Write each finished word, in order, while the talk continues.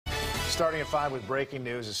Starting at 5 with breaking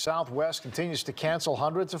news, as Southwest continues to cancel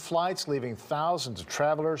hundreds of flights, leaving thousands of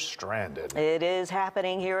travelers stranded. It is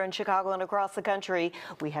happening here in Chicago and across the country.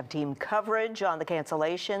 We have team coverage on the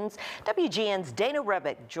cancellations. WGN's Dana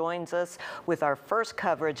Rebick joins us with our first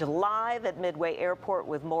coverage live at Midway Airport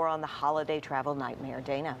with more on the holiday travel nightmare.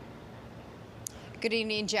 Dana. Good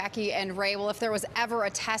evening, Jackie and Ray. Well, if there was ever a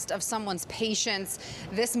test of someone's patience,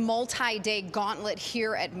 this multi-day gauntlet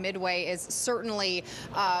here at Midway is certainly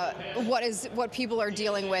what people are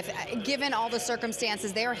dealing with. Given all the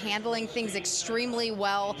circumstances, they are handling things extremely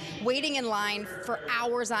well, waiting in line for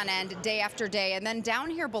hours on end, day after day. And then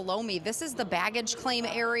down here below me, this is the baggage claim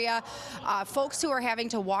area. Folks who are having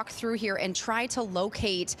to walk through here and try to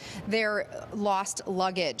locate their lost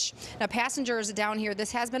luggage. Now, passengers down here,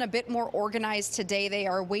 this has been a bit more organized today. They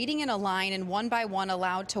are waiting in a line and one by one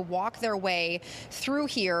allowed to walk their way through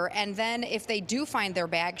here. And then if they do find their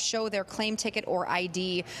bag, show their claim ticket or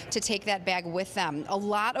ID to take that bag with them. A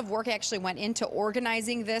lot of work actually went into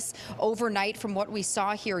organizing this overnight from what we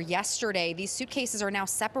saw here yesterday. These suitcases are now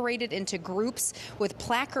separated into groups with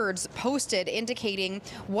placards posted indicating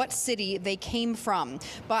what city they came from.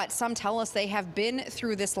 But some tell us they have been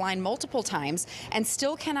through this line multiple times and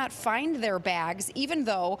still cannot find their bags, even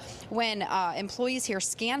though when employees here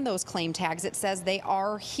scan those claim tags, it says they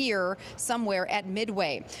are here somewhere at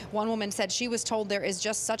Midway. One woman said she was told there is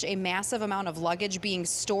just such a massive amount of luggage being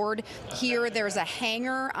stored here. There's a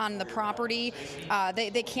hangar on the property.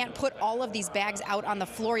 They can't put all of these bags out on the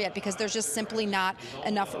floor yet because there's just simply not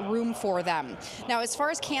enough room for them. Now, as far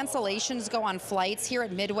as cancellations go on flights here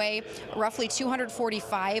at Midway, roughly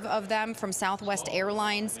 245 of them from Southwest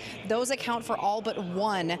Airlines. Those account for all but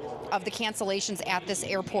one of the cancellations at this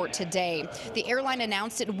airport today. The airline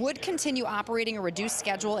announced it would continue operating a reduced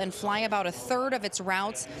schedule and fly about a third of its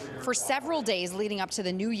routes for several days leading up to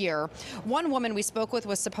the new year. One woman we spoke with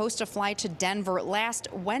was supposed to fly to Denver last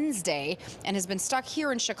Wednesday and has been stuck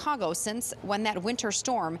here in Chicago since when that winter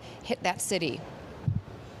storm hit that city.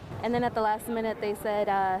 And then at the last minute they said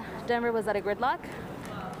Denver was at a gridlock,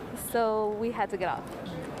 so we had to get off.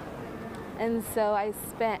 And so I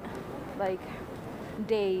spent like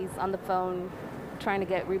days on the phone trying to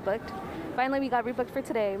get rebooked. Finally, we got rebooked for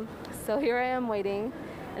today, so here I am waiting,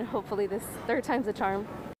 and hopefully this third time's a charm.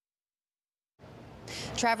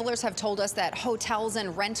 Travelers have told us that hotels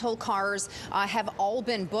and rental cars have all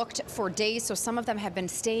been booked for days, so some of them have been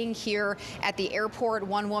staying here at the airport.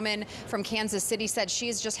 One woman from Kansas City said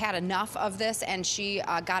she's just had enough of this, and she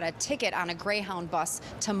got a ticket on a Greyhound bus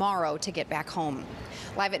tomorrow to get back home.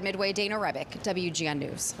 Live at Midway, Dana Rebick, WGN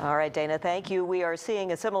News. All right, Dana, thank you. We are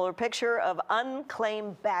seeing a similar picture of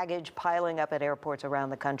unclaimed baggage piling up at airports around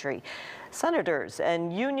the country. Senators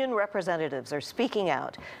and union representatives are speaking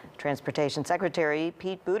out. Transportation Secretary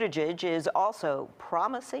Pete Buttigieg is also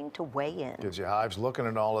promising to weigh in. Gives you hives looking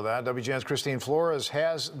at all of that. WGN's Christine Flores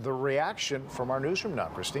has the reaction from our newsroom now.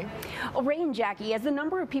 Christine? Ray and Jackie, as the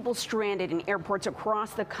number of people stranded in airports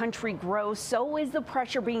across the country grows, so is the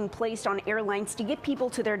pressure being placed on airlines to get people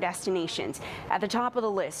to their destinations. At the top of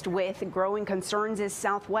the list with growing concerns is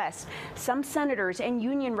Southwest. Some senators and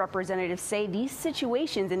union representatives say these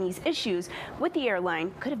situations and these issues with the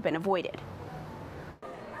airline could have been avoided.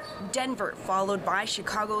 Denver, followed by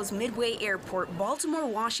Chicago's Midway Airport, Baltimore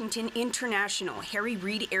Washington International, Harry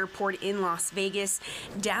Reid Airport in Las Vegas,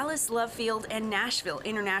 Dallas Love Field, and Nashville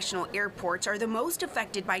International Airports are the most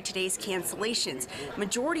affected by today's cancellations,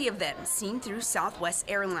 majority of them seen through Southwest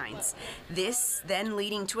Airlines. This then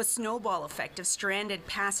leading to a snowball effect of stranded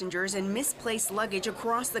passengers and misplaced luggage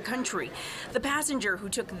across the country. The passenger who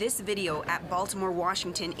took this video at Baltimore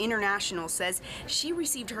Washington International says she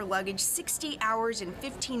received her luggage 60 hours and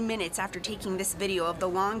 15 minutes after taking this video of the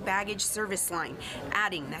long baggage service line,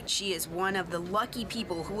 adding that she is one of the lucky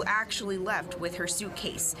people who actually left with her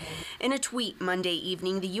suitcase. In a tweet Monday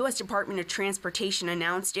evening, the U.S. Department of Transportation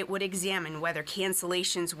announced it would examine whether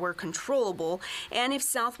cancellations were controllable and if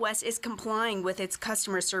Southwest is complying with its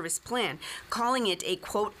customer service plan, calling it a,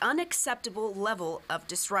 quote, unacceptable level of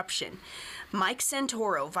disruption. Mike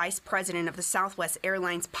Santoro, vice president of the Southwest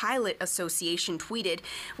Airlines Pilot Association, tweeted,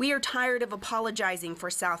 "We are tired of apologizing for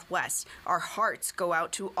Southwest. Our hearts go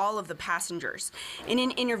out to all of the passengers." In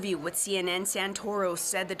an interview with CNN, Santoro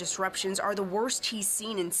said the disruptions are the worst he's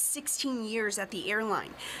seen in 16 years at the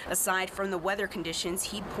airline. Aside from the weather conditions,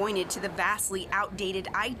 he pointed to the vastly outdated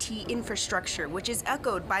IT infrastructure, which is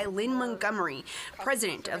echoed by Lynn Montgomery,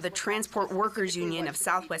 president of the Transport Workers Union of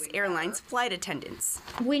Southwest Airlines flight attendants.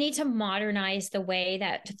 We need to modernize the way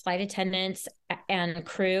that flight attendants and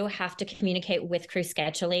crew have to communicate with crew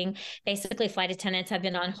scheduling. Basically, flight attendants have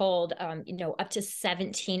been on hold, up to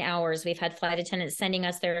 17 hours. We've had flight attendants sending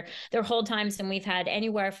us their hold times, and we've had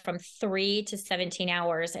anywhere from 3 to 17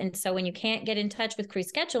 hours. And so when you can't get in touch with crew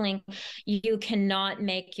scheduling, you cannot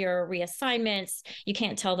make your reassignments. You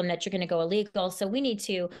can't tell them that you're going to go illegal. So we need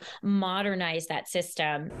to modernize that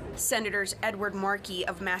system. Senators Edward Markey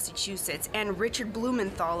of Massachusetts and Richard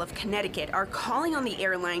Blumenthal of Connecticut are calling on the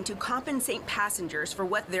airline to compensate passengers for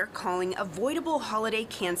what they're calling avoidable holiday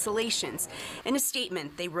cancellations. In a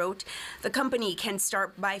statement, they wrote, "The company can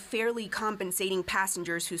start by fairly compensating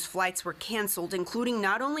passengers whose flights were canceled, including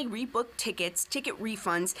not only rebooked tickets, ticket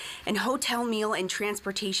refunds, and hotel meal and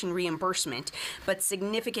transportation reimbursement, but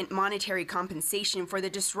significant monetary compensation for the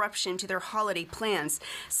disruption to their holiday plans."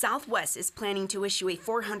 Southwest is planning to issue a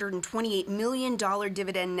 $428 million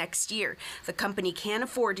dividend next year. The company can't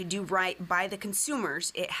afford to do right by the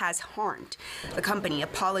consumers it has harmed. The company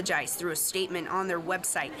apologized through a statement on their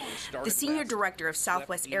website. The senior director of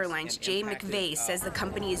Southwest Airlines, Jay McVeigh, says the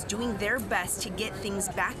company is doing their best to get things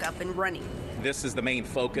back up and running. This is the main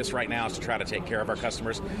focus right now, is to try to take care of our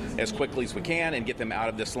customers as quickly as we can and get them out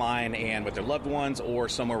of this line and with their loved ones or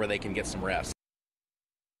somewhere where they can get some rest.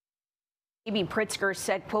 Amy Pritzker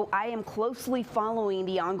said, quote, "I am closely following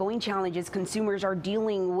the ongoing challenges consumers are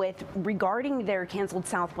dealing with regarding their canceled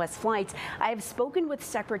Southwest flights. I have spoken with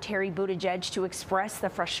Secretary Buttigieg to express the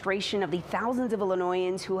frustration of the thousands of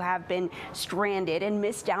Illinoisans who have been stranded and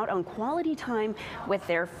missed out on quality time with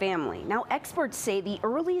their family." Now, experts say the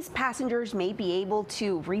earliest passengers may be able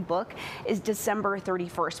to rebook is December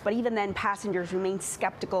 31st, but even then, passengers remain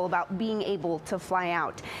skeptical about being able to fly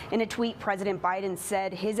out. In a tweet, President Biden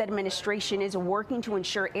said his administration is working to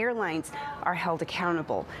ensure airlines are held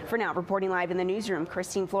accountable. For now, reporting live in the newsroom,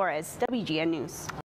 Christine Flores, WGN News.